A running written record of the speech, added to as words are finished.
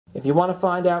If you want to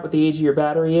find out what the age of your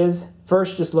battery is,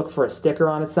 first just look for a sticker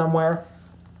on it somewhere.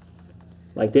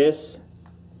 Like this.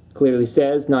 Clearly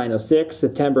says 9/06,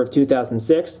 September of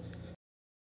 2006.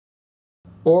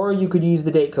 Or you could use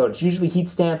the date code. It's usually heat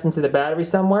stamped into the battery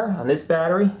somewhere. On this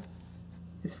battery,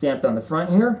 it's stamped on the front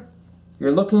here.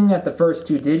 You're looking at the first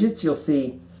two digits. You'll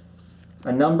see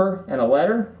a number and a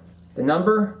letter. The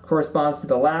number corresponds to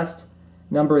the last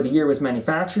number of the year it was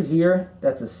manufactured. Here,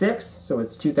 that's a 6, so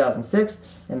it's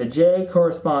 2006. And the J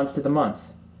corresponds to the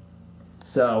month.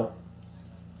 So,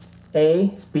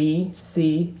 A, B,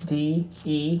 C, D,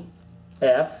 E,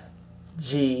 F,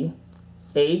 G,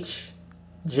 H,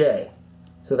 J.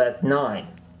 So that's 9.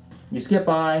 You skip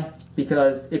I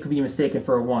because it could be mistaken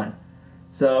for a 1.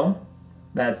 So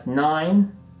that's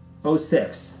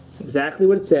 9/06. Exactly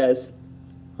what it says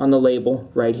on the label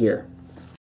right here.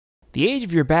 The age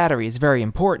of your battery is very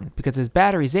important because as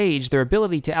batteries age, their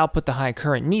ability to output the high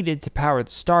current needed to power the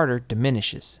starter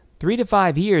diminishes. 3 to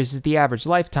 5 years is the average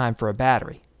lifetime for a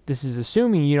battery. This is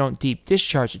assuming you don't deep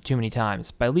discharge it too many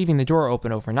times, by leaving the door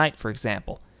open overnight, for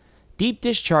example. Deep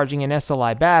discharging an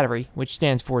SLI battery, which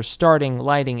stands for starting,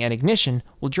 lighting, and ignition,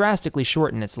 will drastically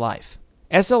shorten its life.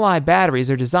 SLI batteries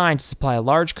are designed to supply a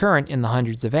large current in the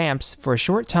hundreds of amps for a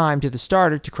short time to the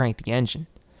starter to crank the engine.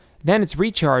 Then it's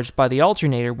recharged by the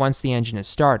alternator once the engine is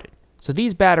started, so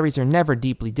these batteries are never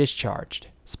deeply discharged.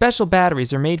 Special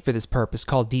batteries are made for this purpose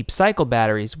called deep cycle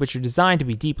batteries, which are designed to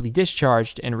be deeply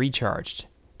discharged and recharged.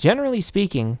 Generally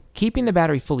speaking, keeping the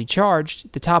battery fully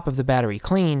charged, the top of the battery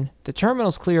clean, the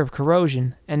terminals clear of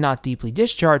corrosion, and not deeply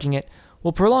discharging it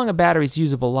will prolong a battery's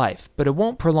usable life, but it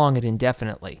won't prolong it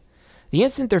indefinitely. The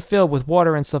instant they're filled with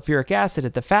water and sulfuric acid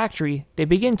at the factory, they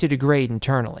begin to degrade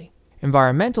internally.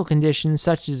 Environmental conditions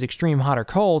such as extreme hot or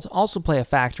cold also play a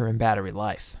factor in battery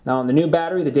life. Now on the new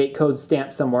battery, the date code's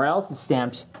stamped somewhere else. It's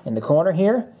stamped in the corner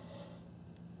here.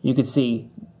 You can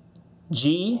see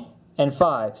G and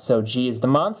 5. So G is the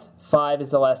month, 5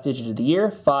 is the last digit of the year,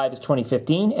 5 is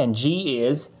 2015, and G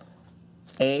is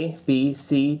A, B,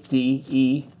 C, D,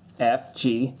 E, F,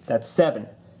 G. That's 7.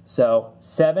 So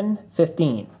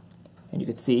 7/15. And you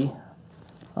can see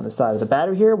on the side of the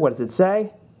battery here, what does it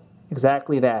say?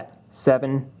 Exactly that,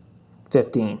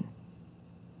 7/15.